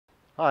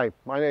Hi,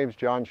 my name's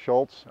John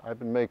Shultz. I've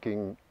been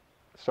making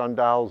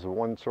sundials of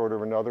one sort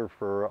or another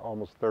for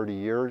almost 30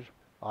 years.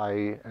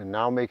 I am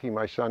now making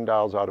my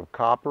sundials out of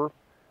copper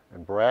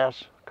and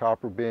brass,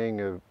 copper being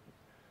a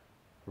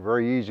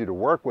very easy to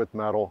work with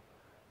metal,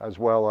 as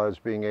well as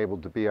being able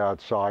to be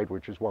outside,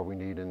 which is what we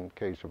need in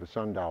case of a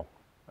sundial.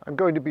 I'm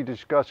going to be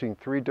discussing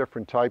three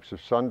different types of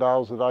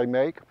sundials that I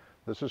make.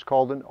 This is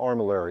called an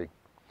armillary.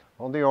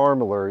 On the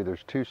armillary,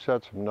 there's two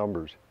sets of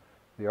numbers.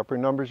 The upper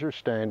numbers are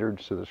standard,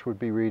 so this would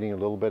be reading a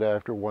little bit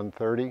after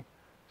 1:30,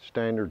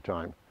 standard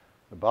time.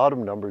 The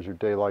bottom numbers are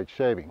daylight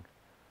saving.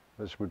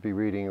 This would be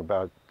reading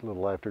about a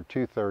little after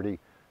 2:30,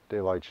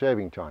 daylight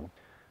saving time.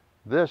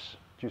 This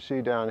that you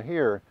see down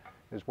here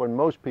is what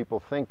most people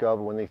think of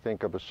when they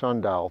think of a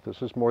sundial.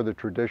 This is more the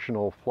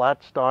traditional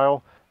flat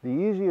style. The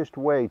easiest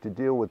way to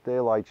deal with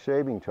daylight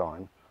saving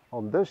time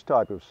on this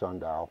type of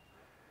sundial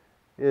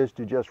is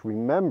to just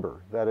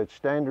remember that it's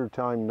standard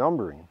time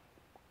numbering,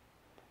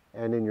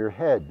 and in your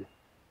head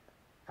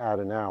add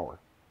an hour.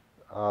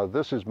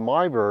 This is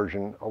my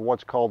version of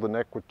what's called an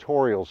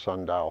equatorial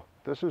sundial.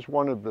 This is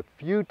one of the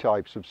few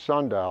types of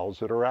sundials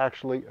that are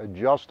actually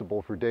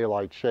adjustable for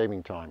daylight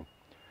saving time,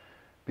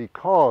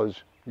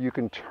 because you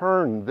can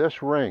turn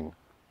this ring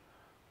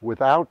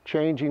without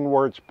changing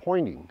where it's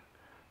pointing.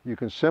 You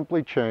can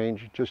simply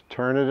just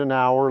turn it an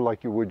hour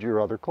like you would your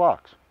other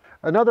clocks.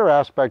 Another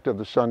aspect of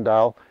the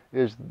sundial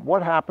is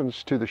what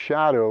happens to the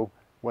shadow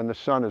when the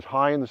sun is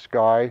high in the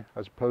sky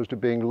as opposed to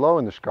being low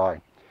in the sky.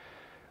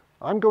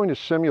 I'm going to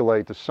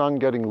simulate the sun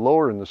getting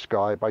lower in the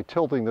sky by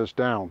tilting this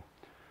down.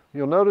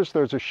 You'll notice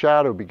there's a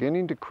shadow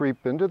beginning to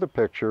creep into the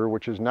picture,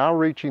 which is now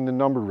reaching the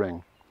number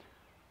ring.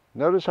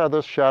 Notice how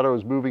this shadow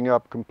is moving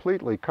up,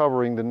 completely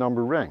covering the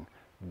number ring.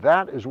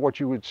 That is what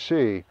you would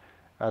see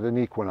at an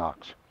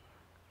equinox.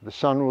 The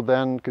sun will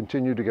then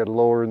continue to get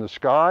lower in the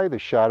sky, the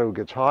shadow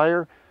gets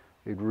higher,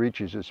 it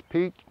reaches its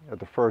peak at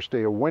the first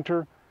day of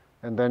winter,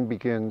 and then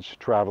begins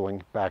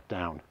traveling back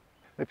down.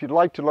 If you'd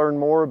like to learn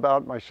more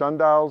about my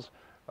sundials,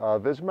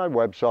 visit my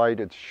website.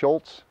 It's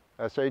Shultz,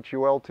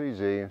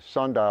 S-H-U-L-T-Z,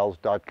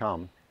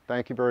 sundials.com.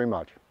 Thank you very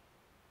much.